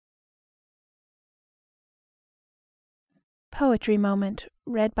Poetry Moment,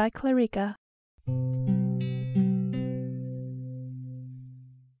 read by Clarica.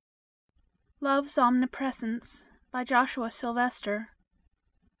 Love's Omnipresence by Joshua Sylvester.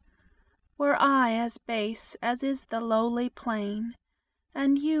 Were I as base as is the lowly plain,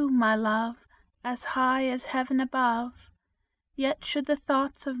 and you, my love, as high as heaven above, yet should the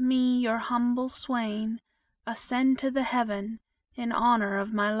thoughts of me, your humble swain, ascend to the heaven in honor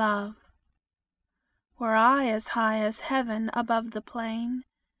of my love. Were I as high as heaven above the plain,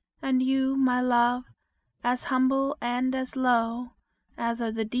 and you, my love, as humble and as low as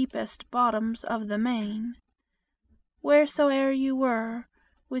are the deepest bottoms of the main, wheresoe'er you were,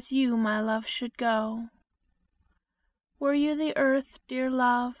 with you my love should go. Were you the earth, dear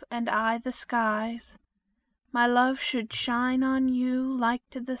love, and I the skies, my love should shine on you like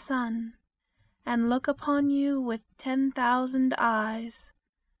to the sun, and look upon you with 10,000 eyes,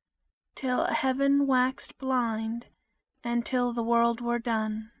 till heaven waxed blind, and till the world were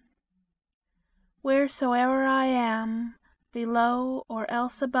done. Wheresoe'er I am, below or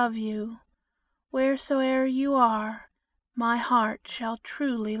else above you, wheresoe'er you are, my heart shall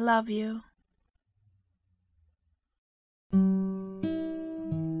truly love you.